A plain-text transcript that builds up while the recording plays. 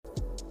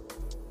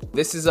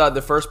This is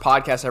the first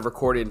podcast I've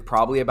recorded in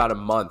probably about a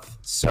month,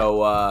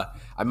 so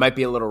I might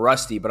be a little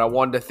rusty, but I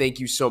wanted to thank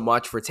you so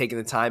much for taking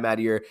the time out of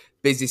your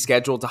busy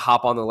schedule to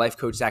hop on the Life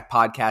Coach Zach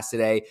podcast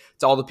today.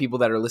 To all the people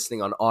that are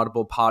listening on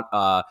Audible,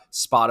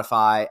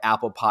 Spotify,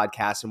 Apple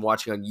Podcasts, and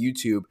watching on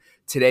YouTube,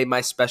 today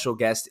my special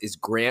guest is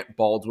Grant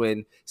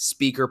Baldwin,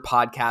 speaker,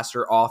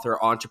 podcaster,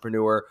 author,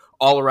 entrepreneur,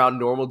 all-around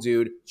normal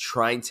dude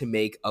trying to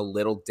make a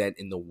little dent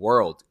in the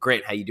world.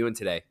 Grant, how you doing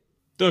today?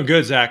 Doing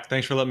good, Zach.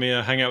 Thanks for letting me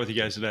hang out with you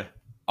guys today.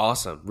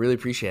 Awesome. Really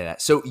appreciate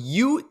that. So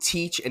you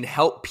teach and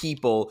help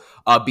people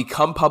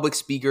become public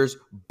speakers,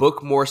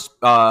 book more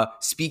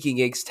speaking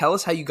gigs. Tell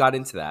us how you got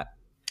into that.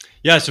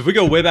 Yeah, so if we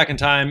go way back in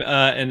time,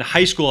 in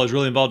high school, I was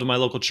really involved in my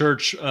local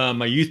church.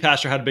 My youth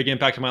pastor had a big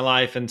impact on my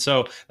life. And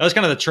so that was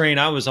kind of the train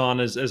I was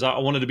on as I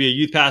wanted to be a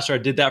youth pastor. I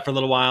did that for a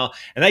little while.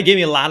 And that gave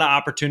me a lot of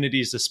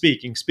opportunities to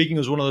speak. And speaking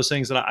was one of those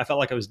things that I felt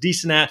like I was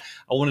decent at.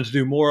 I wanted to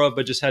do more of,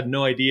 but just had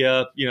no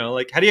idea,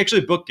 like how do you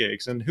actually book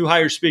gigs and who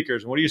hires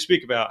speakers and what do you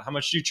speak about? How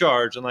much do you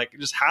charge? And like,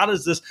 just how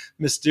does this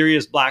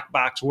mysterious black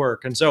box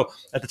work? And so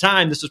at the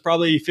time, this was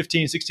probably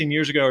 15, 16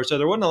 years ago or so,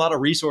 there wasn't a lot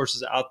of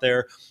resources out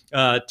there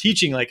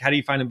teaching like how do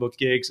you find and book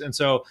gigs. And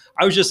so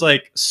I was just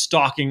like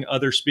stalking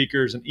other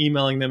speakers and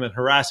emailing them and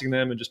harassing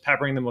them and just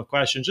peppering them with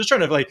questions, just trying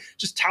to like,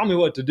 just tell me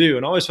what to do.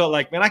 And I always felt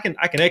like, man, I can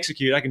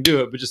execute, I can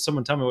do it, but just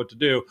someone tell me what to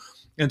do.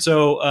 And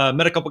so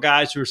met a couple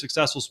guys who were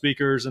successful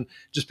speakers and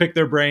just picked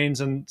their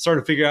brains and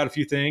started to figure out a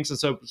few things. And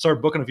so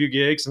started booking a few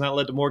gigs, and that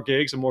led to more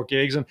gigs and more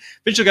gigs. And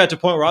eventually got to a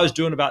point where I was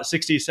doing about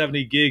 60,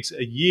 70 gigs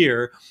a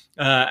year.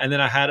 And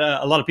then I had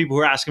a lot of people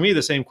who were asking me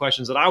the same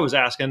questions that I was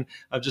asking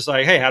of just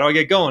like, hey, how do I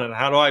get going? And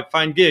how do I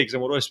find gigs?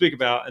 And what do I speak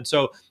about? And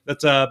so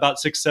that's about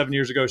 6, 7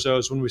 years ago. So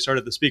is when we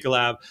started the Speaker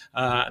Lab.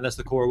 And that's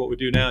the core of what we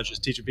do now, is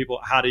just teaching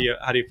people how do you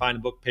find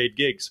and book paid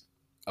gigs.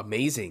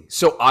 Amazing.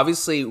 So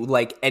obviously,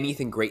 like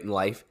anything great in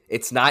life,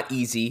 it's not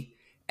easy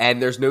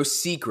and there's no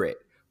secret.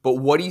 But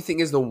what do you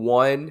think is the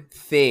one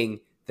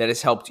thing that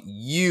has helped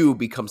you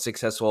become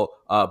successful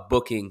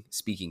booking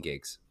speaking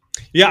gigs?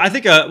 Yeah, I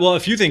think, a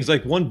few things.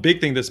 Like one big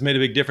thing that's made a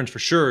big difference for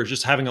sure is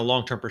just having a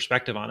long-term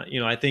perspective on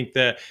it. I think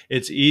that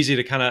it's easy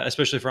to kind of,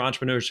 especially for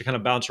entrepreneurs, to kind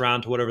of bounce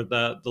around to whatever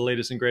the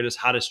latest and greatest,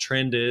 hottest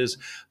trend is.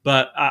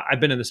 But I've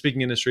been in the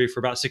speaking industry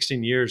for about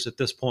 16 years at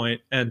this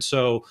point. And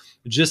so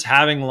just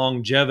having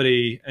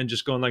longevity and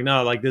just going like,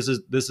 no, like this is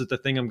the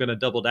thing I'm going to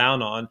double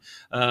down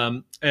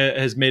on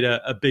has made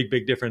a big,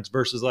 big difference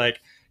versus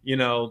like,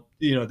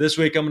 this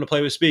week I'm going to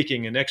play with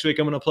speaking, and next week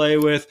I'm going to play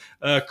with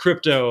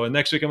crypto, and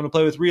next week I'm going to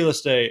play with real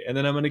estate, and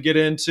then I'm going to get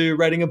into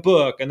writing a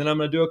book, and then I'm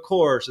going to do a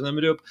course, and then I'm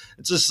going to do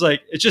it's just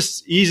like, it's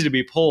just easy to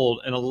be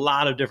pulled in a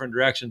lot of different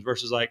directions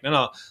versus like,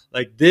 no,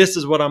 like this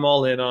is what I'm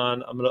all in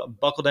on. I'm going to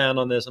buckle down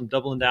on this. I'm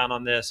doubling down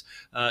on this.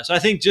 So I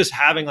think just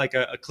having like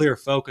a clear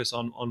focus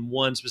on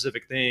one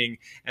specific thing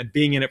and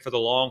being in it for the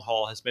long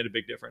haul has made a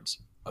big difference.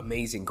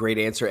 Amazing. Great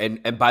answer.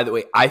 And by the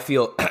way, I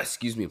feel,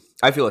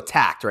 I feel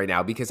attacked right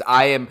now because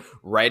I am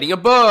writing a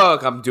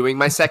book. I'm doing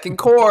my second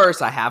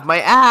course. I have my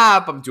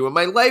app. I'm doing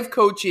my life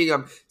coaching.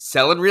 I'm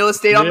selling real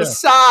estate on the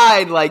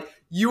side. Like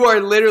you are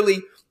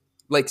literally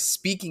like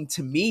speaking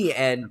to me.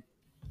 And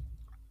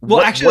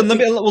well, actually, let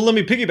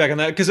me piggyback on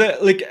that because,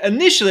 like,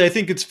 initially, I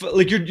think it's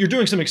like you're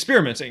doing some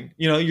experimenting.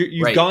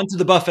 You've right. gone to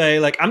the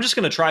buffet. Like, I'm just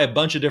going to try a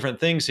bunch of different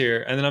things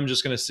here, and then I'm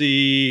just going to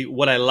see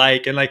what I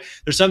like. And like,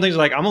 there's some things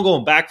like I'm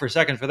going back for a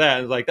second for that,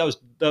 and like that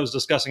was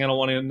disgusting. I don't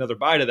want another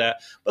bite of that.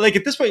 But like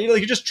at this point,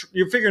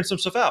 you're figuring some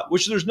stuff out,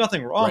 which there's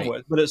nothing wrong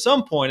with. But at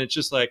some point, it's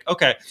just like,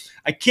 okay,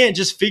 I can't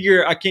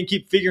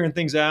keep figuring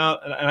things out,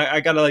 and I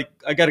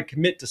gotta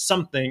commit to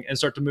something and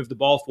start to move the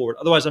ball forward.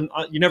 Otherwise,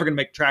 you're never going to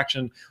make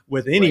traction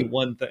with any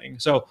one thing.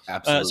 So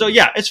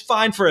yeah, it's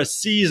fine for a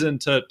season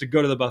to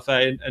go to the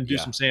buffet and do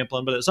some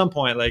sampling, but at some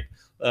point, like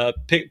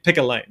pick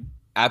a lane.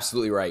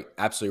 Absolutely right.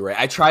 Absolutely right.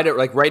 I tried it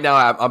like right now.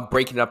 I'm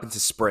breaking it up into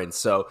sprints.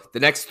 So the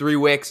next 3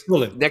 weeks,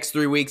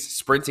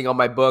 sprinting on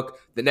my book.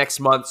 The next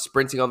month,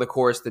 sprinting on the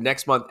course. The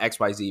next month,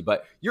 XYZ.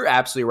 But you're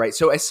absolutely right.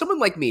 So as someone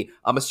like me,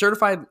 I'm a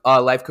certified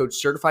life coach,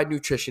 certified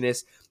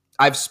nutritionist.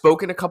 I've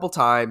spoken a couple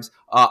times.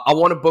 I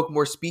want to book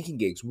more speaking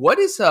gigs. What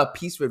is a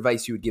piece of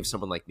advice you would give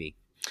someone like me?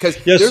 Because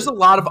there's a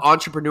lot of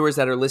entrepreneurs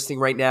that are listening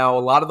right now.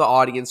 A lot of the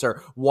audience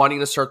are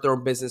wanting to start their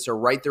own business or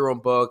write their own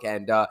book.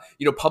 And,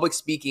 public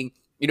speaking,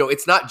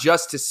 it's not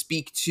just to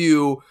speak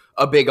to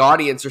a big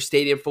audience or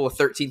stadium full of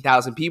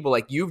 13,000 people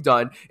like you've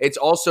done. It's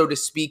also to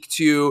speak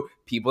to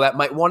people that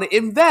might want to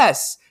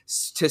invest,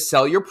 to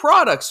sell your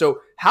product.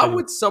 So how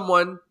would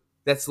someone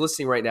that's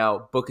listening right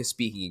now book a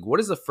speaking gig?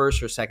 What is the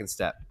first or second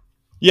step?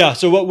 Yeah.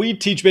 So what we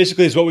teach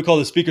basically is what we call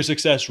the Speaker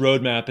Success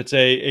Roadmap. It's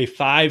a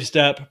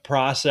 5-step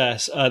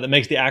process that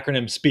makes the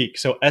acronym SPEAK.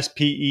 So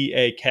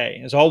SPEAK.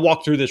 And so I'll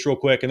walk through this real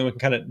quick and then we can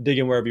kind of dig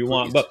in wherever you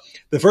want. But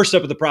the first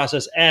step of the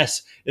process,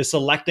 S, is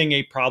selecting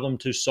a problem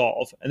to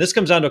solve. And this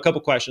comes down to a couple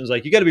questions.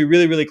 Like you got to be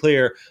really, really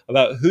clear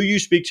about who you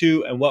speak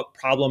to and what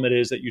problem it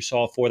is that you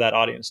solve for that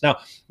audience. Now,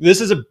 this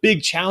is a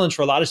big challenge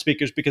for a lot of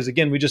speakers because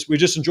again, we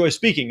just enjoy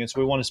speaking. And so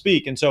we want to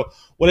speak. And so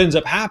what ends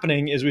up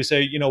happening is we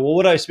say, well,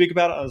 what do I speak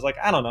about? I was like,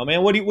 I don't know,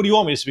 man. What what do you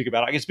want me to speak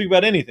about? I can speak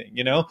about anything,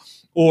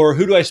 or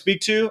who do I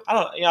speak to?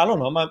 I don't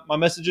know. My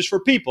message is for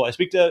people. I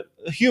speak to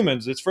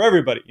humans. It's for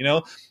everybody,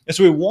 And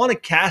so we want to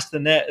cast the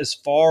net as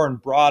far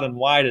and broad and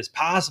wide as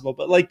possible,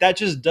 but like that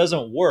just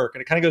doesn't work.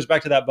 And it kind of goes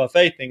back to that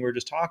buffet thing we were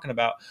just talking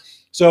about.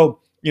 So,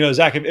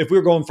 Zach, if we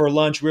were going for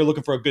lunch, we were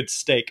looking for a good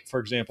steak, for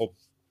example.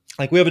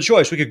 Like we have a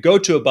choice. We could go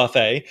to a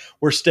buffet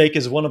where steak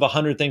is one of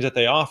 100 things that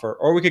they offer,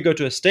 or we could go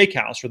to a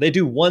steakhouse where they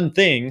do one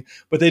thing,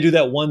 but they do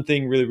that one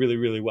thing really, really,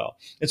 really well.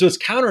 And so it's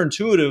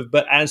counterintuitive,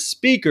 but as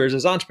speakers,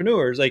 as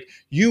entrepreneurs, like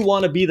you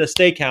want to be the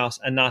steakhouse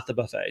and not the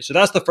buffet. So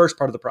that's the first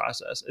part of the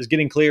process, is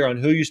getting clear on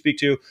who you speak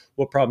to,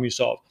 what problem you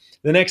solve.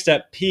 The next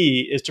step,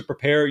 P, is to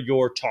prepare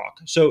your talk.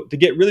 So to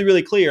get really,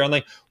 really clear on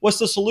like, what's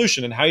the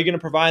solution and how are you going to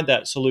provide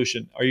that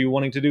solution? Are you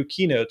wanting to do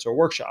keynotes or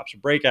workshops or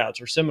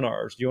breakouts or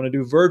seminars? Do you want to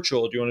do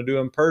virtual? Do you want to do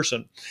in person?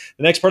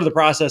 The next part of the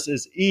process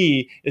is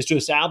E, is to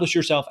establish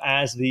yourself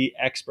as the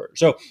expert.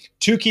 So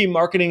 2 key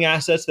marketing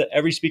assets that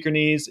every speaker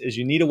needs is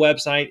you need a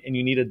website and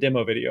you need a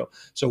demo video.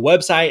 So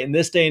website in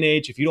this day and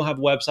age, if you don't have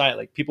a website,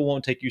 like people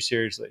won't take you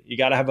seriously. You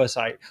got to have a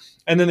site.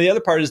 And then the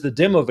other part is the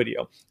demo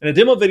video. And a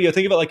demo video,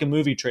 think of it like a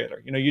movie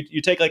trailer.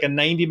 You take like a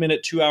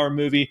 90-minute, 2-hour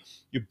movie,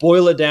 you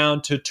boil it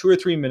down to 2 or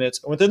 3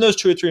 minutes. And within those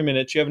 2 or 3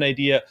 minutes, you have an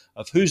idea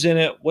of who's in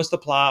it, what's the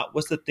plot,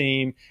 what's the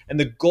theme. And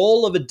the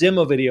goal of a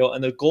demo video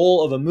and the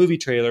goal of a movie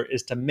trailer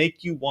is to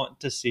make you want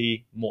to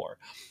see more.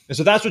 And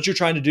so that's what you're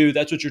trying to do.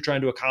 That's what you're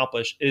trying to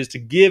accomplish, is to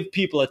give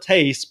people a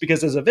taste,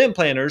 because as event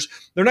planners,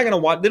 they're not going to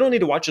watch, they don't need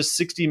to watch a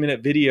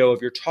 60-minute video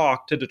of your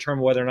talk to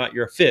determine whether or not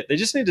you're a fit. They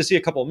just need to see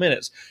a couple of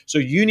minutes. So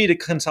you need to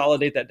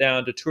consolidate that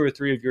down to 2 or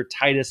 3 of your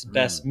tightest,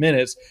 best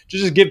minutes to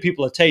just give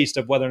people a taste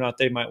of whether or not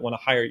they might want to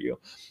hire you.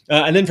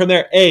 And then from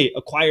there, A,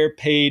 acquire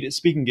paid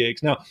speaking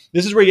gigs. Now,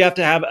 this is where you have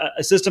to have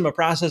a system, a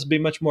process, be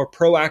much more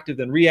proactive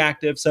than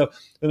reactive. So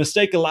the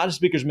mistake a lot of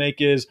speakers make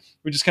is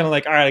we're just kind of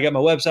like, all right, I got my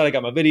website, I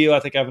got my video, I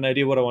think I have an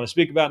idea what I want to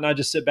speak about, and I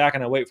just sit back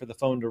and I wait for the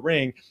phone to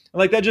ring. And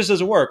like that just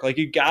doesn't work. Like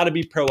you got to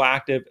be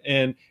proactive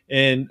in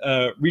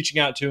reaching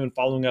out to and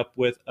following up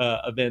with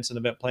events and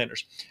event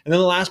planners. And then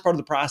the last part of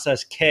the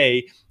process,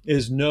 K,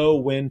 is know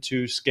when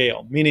to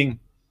scale, meaning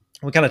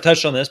we kind of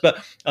touched on this, but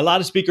a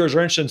lot of speakers are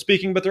interested in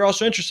speaking, but they're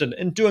also interested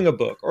in doing a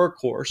book or a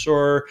course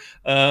or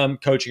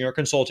coaching or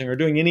consulting or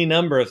doing any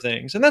number of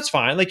things. And that's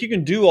fine. Like you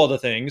can do all the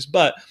things,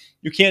 but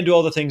you can't do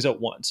all the things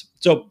at once.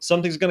 So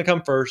something's going to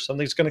come first,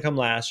 something's going to come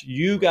last.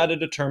 You got to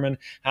determine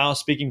how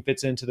speaking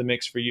fits into the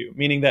mix for you,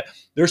 meaning that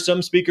there's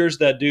some speakers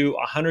that do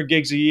 100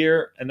 gigs a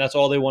year and that's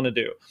all they want to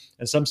do.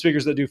 And some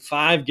speakers that do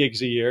 5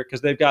 gigs a year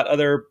because they've got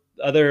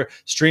other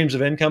streams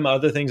of income,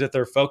 other things that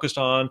they're focused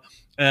on,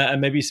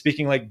 and maybe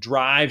speaking like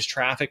drives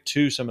traffic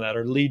to some of that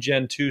or lead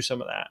gen to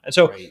some of that. And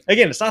so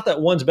again, it's not that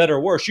one's better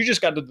or worse. You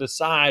just got to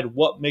decide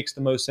what makes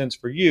the most sense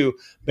for you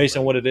based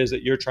on what it is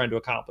that you're trying to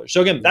accomplish.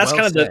 So again, that's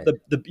kind of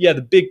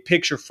the big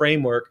picture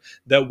framework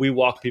that we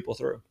walk people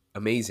through.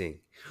 Amazing.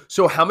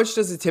 So how much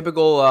does a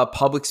typical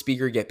public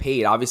speaker get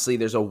paid? Obviously,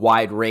 there's a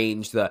wide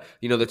range, the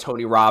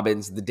Tony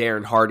Robbins, the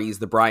Darren Hardys,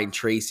 the Brian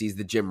Tracy's,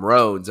 the Jim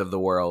Rohns of the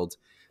world.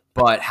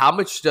 But how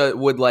much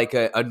would like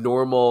a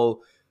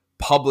normal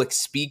public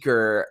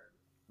speaker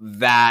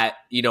that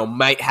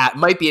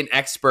might be an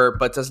expert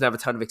but doesn't have a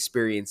ton of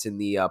experience in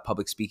the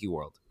public speaking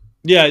world?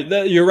 Yeah,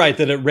 you're right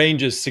that it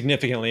ranges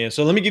significantly. And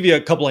so let me give you a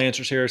couple of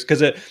answers here, because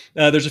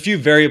there's a few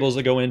variables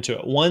that go into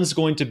it. One's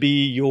going to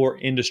be your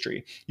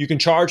industry. You can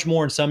charge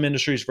more in some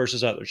industries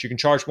versus others. You can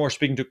charge more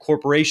speaking to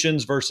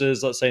corporations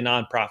versus, let's say,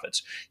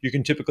 nonprofits. You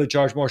can typically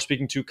charge more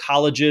speaking to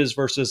colleges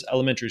versus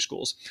elementary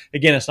schools.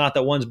 Again, it's not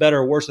that one's better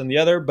or worse than the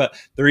other, but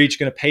they're each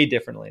going to pay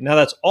differently. Now,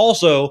 that's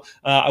also,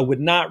 I would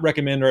not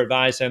recommend or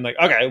advise saying like,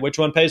 okay, which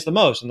one pays the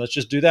most? And let's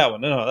just do that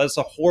one. No, that's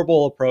a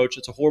horrible approach.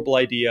 It's a horrible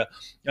idea.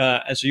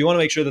 And so you want to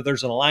make sure that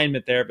there's an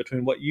alignment there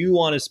between what you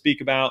want to speak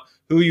about,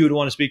 who you would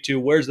want to speak to,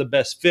 where's the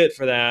best fit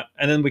for that,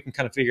 and then we can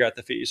kind of figure out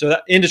the fee. So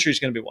that industry is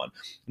going to be one.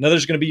 Another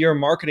is going to be your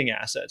marketing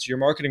assets, your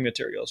marketing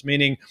materials,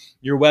 meaning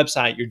your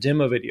website, your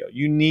demo video.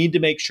 You need to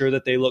make sure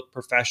that they look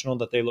professional,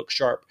 that they look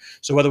sharp.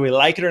 So whether we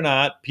like it or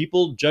not,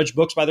 people judge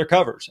books by their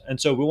covers. And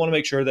so we want to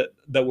make sure that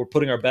we're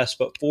putting our best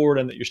foot forward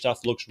and that your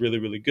stuff looks really,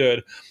 really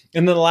good.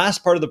 And then the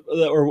last part of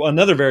or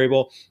another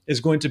variable is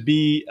going to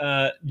be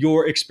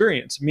your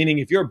experience, meaning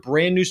if you're a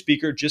brand new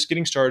speaker just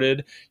getting started,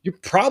 you're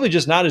probably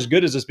just not as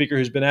good as a speaker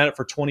who's been at it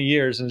for 20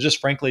 years and just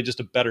frankly just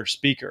a better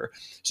speaker.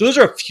 So those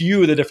are a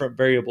few of the different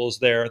variables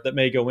there that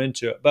may go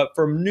into it. But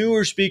for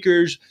newer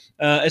speakers,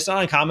 it's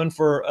not uncommon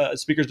for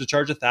speakers to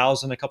charge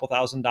 $1,000, a couple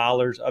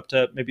 $1,000, up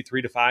to maybe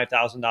 $3,000 to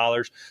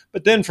 $5,000.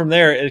 But then from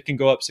there, it can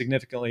go up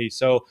significantly.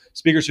 So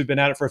speakers who've been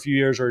at it for a few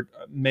years are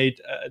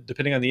made,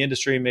 depending on the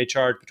industry, may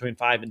charge between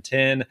 5 and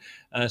 10.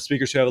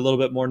 Speakers who have a little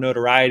bit more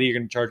notoriety are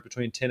going to charge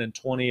between 10 and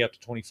 20, up to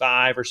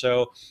 25 or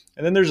so.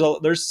 And then there's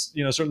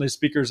certainly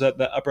speakers at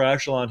the upper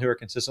echelon who are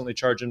consistently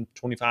charging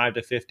 25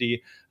 to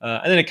 50.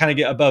 And then it kind of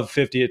get above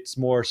 50, it's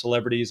more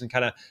celebrities and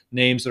kind of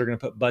names that are going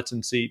to put butts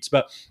in seats.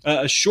 But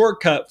a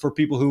shortcut for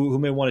people who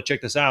may want to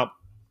check this out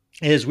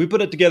is we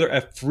put it together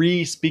a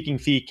free speaking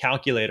fee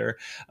calculator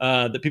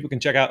that people can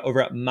check out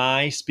over at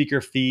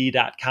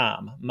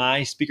myspeakerfee.com.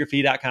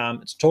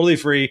 Myspeakerfee.com. It's totally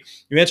free.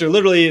 You answer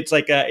literally, it's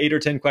like 8 or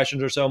 10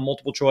 questions or so,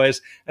 multiple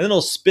choice, and then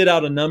it'll spit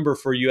out a number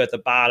for you at the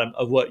bottom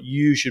of what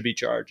you should be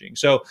charging.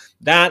 So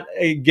that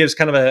gives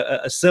kind of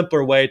a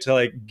simpler way to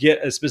like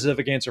get a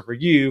specific answer for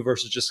you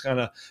versus just kind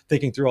of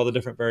thinking through all the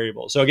different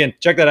variables. So again,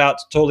 check that out.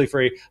 It's totally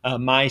free.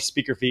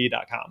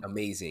 Myspeakerfee.com.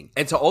 Amazing.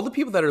 And to all the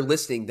people that are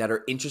listening that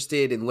are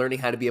interested in learning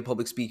how to be a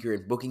public speaker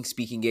and booking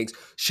speaking gigs,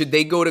 should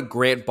they go to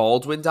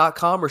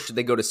grantbaldwin.com or should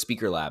they go to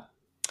Speaker Lab?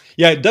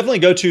 Yeah, definitely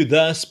go to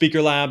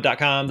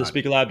thespeakerlab.com.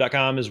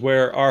 Thespeakerlab.com is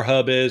where our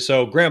hub is.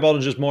 So Grant Baldwin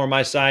is just more on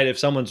my side if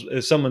someone's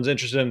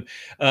interested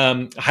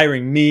in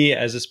hiring me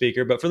as a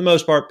speaker. But for the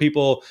most part,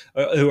 people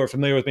who are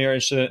familiar with me are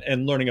interested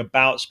in learning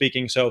about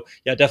speaking. So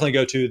yeah, definitely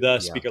go to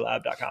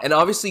thespeakerlab.com. And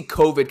obviously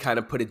COVID kind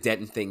of put a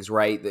dent in things,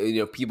 right?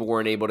 People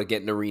weren't able to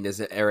get in arenas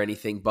or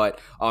anything, but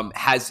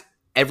has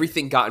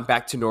everything gotten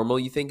back to normal,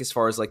 you think, as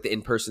far as like the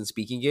in-person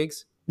speaking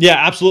gigs? Yeah,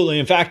 absolutely.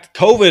 In fact,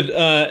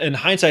 COVID, in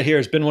hindsight here,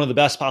 has been one of the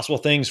best possible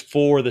things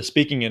for the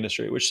speaking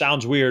industry, which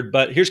sounds weird,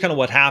 but here's kind of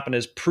what happened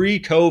is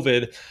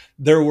pre-COVID,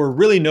 there were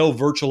really no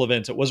virtual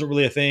events. It wasn't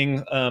really a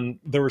thing.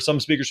 There were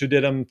some speakers who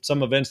did them,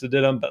 some events that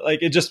did them, but like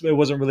it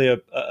wasn't really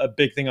a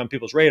big thing on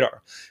people's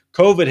radar.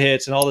 COVID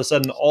hits and all of a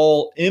sudden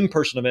all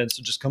in-person events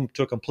just come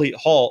to a complete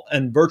halt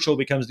and virtual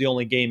becomes the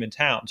only game in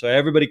town. So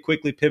everybody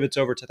quickly pivots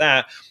over to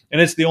that and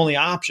it's the only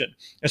option.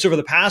 And so for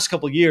the past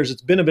couple of years,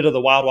 it's been a bit of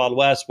the wild, wild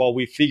west while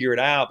we figure it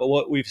out. But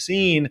what we've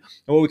seen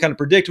and what we kind of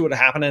predicted would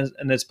happen,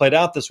 and it's played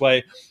out this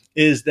way,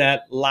 is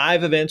that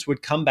live events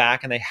would come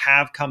back, and they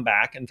have come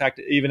back. In fact,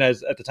 even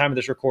as at the time of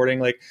this recording,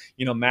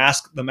 the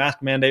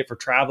mask mandate for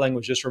traveling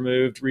was just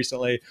removed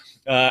recently.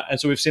 And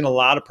so we've seen a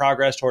lot of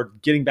progress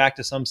toward getting back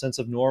to some sense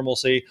of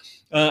normalcy.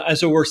 And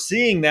so we're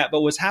seeing that,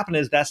 but what's happened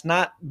is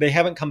they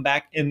haven't come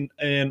back in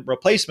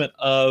replacement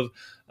of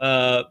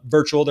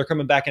virtual. They're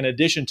coming back in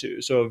addition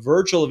to. So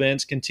virtual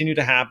events continue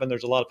to happen.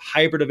 There's a lot of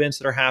hybrid events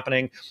that are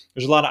happening.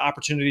 There's a lot of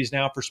opportunities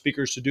now for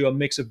speakers to do a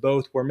mix of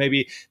both, where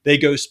maybe they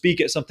go speak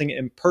at something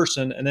in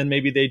person and then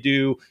maybe they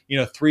do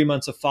 3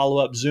 months of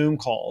follow-up Zoom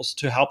calls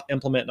to help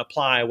implement and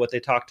apply what they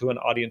talk to an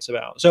audience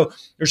about. So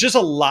there's just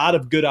a lot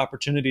of good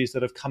opportunities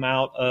that have come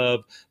out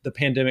of the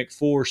pandemic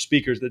for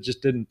speakers that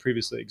just didn't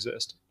previously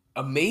exist.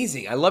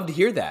 Amazing. I love to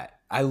hear that.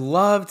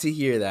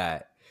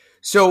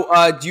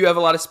 So do you have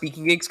a lot of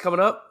speaking gigs coming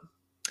up?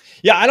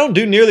 Yeah, I don't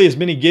do nearly as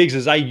many gigs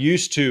as I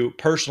used to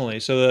personally.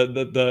 So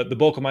the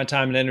bulk of my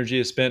time and energy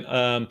is spent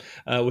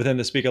within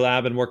the Speaker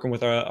Lab and working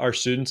with our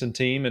students and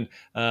team. And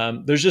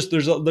there's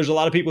a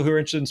lot of people who are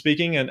interested in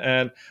speaking,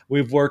 and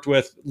we've worked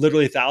with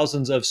literally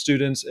thousands of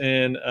students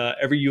in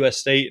every U.S.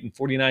 state in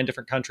 49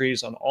 different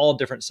countries on all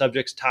different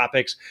subjects,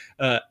 topics,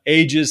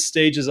 ages,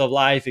 stages of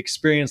life,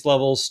 experience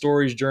levels,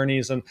 stories,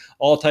 journeys, and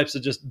all types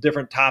of just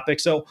different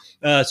topics. So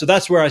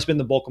that's where I spend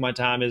the bulk of my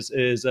time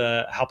is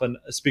helping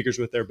speakers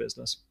with their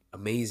business.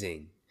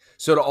 Amazing.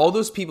 So to all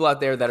those people out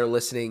there that are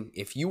listening,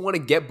 if you want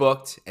to get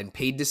booked and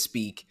paid to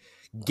speak,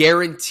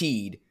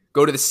 guaranteed,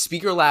 go to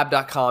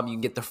thespeakerlab.com. You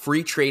can get the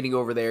free training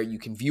over there. You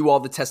can view all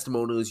the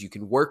testimonials. You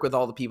can work with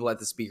all the people at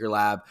the Speaker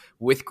Lab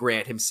with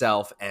Grant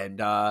himself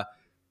and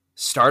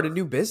start a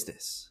new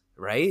business,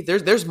 right?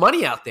 There's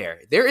money out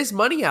there. There is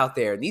money out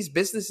there. And these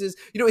businesses,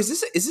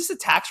 is this a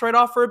tax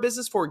write-off for a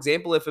business? For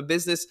example, if a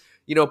business,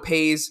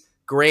 pays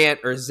Grant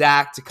or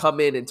Zach to come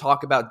in and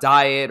talk about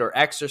diet or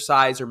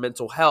exercise or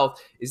mental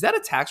health, is that a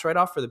tax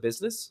write-off for the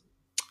business?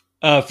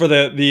 For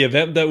the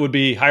event that would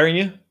be hiring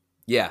you?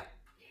 Yeah.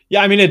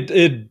 Yeah, I mean,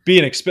 it'd be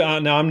an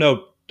expense. Now, I'm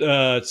no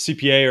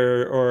CPA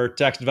or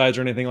tax advisor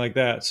or anything like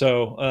that.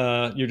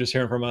 So you're just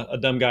hearing from a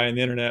dumb guy on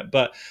the internet.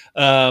 But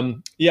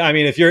yeah, I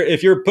mean, if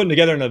you're putting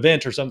together an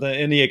event or something,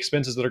 any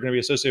expenses that are going to be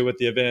associated with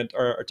the event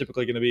are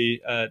typically going to be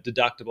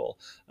deductible.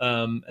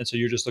 And so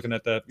you're just looking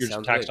at you're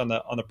just taxed on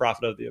the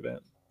profit of the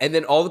event. And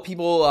then all the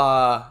people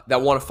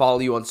that want to follow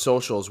you on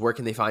socials, where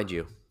can they find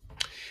you?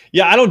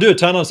 Yeah, I don't do a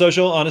ton on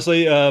social,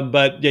 honestly.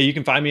 But yeah, you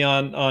can find me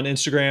on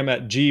Instagram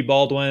at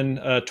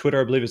 @gbaldwin.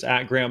 Twitter, I believe, is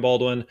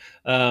 @GrantBaldwin.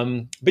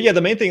 But yeah, the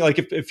main thing, like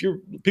if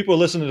people are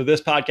listening to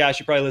this podcast,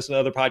 you probably listen to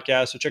other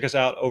podcasts. So check us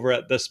out over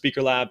at the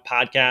Speaker Lab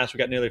podcast. We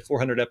got nearly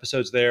 400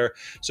 episodes there.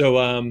 So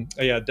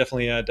yeah,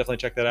 definitely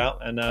check that out.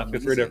 And feel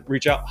free to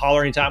reach out,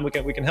 holler anytime we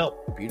can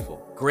help.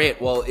 Beautiful.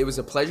 Grant, well, it was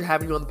a pleasure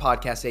having you on the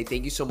podcast today.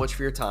 Thank you so much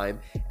for your time.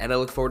 And I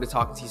look forward to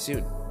talking to you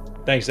soon.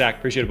 Thanks, Zach.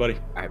 Appreciate it, buddy.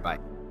 All right, bye.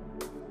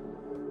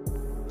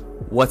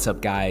 What's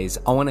up, guys?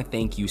 I want to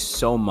thank you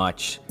so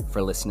much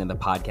for listening to the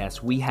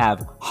podcast. We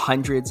have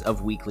hundreds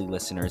of weekly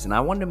listeners, and I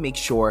wanted to make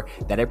sure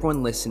that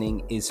everyone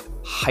listening is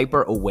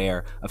hyper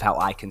aware of how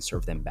I can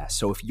serve them best.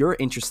 So if you're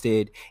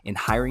interested in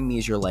hiring me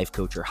as your life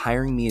coach or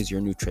hiring me as your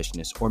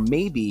nutritionist, or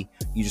maybe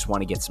you just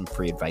want to get some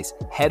free advice,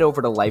 head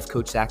over to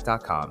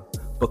lifecoachzach.com,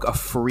 book a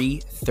free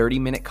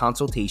 30-minute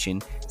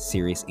consultation,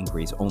 serious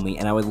inquiries only,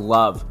 and I would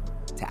love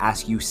to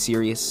ask you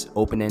serious,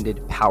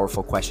 open-ended,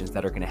 powerful questions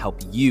that are going to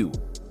help you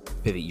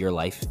pivot your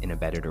life in a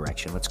better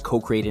direction. Let's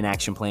co-create an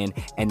action plan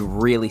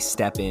and really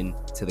step in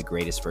to the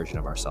greatest version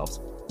of ourselves.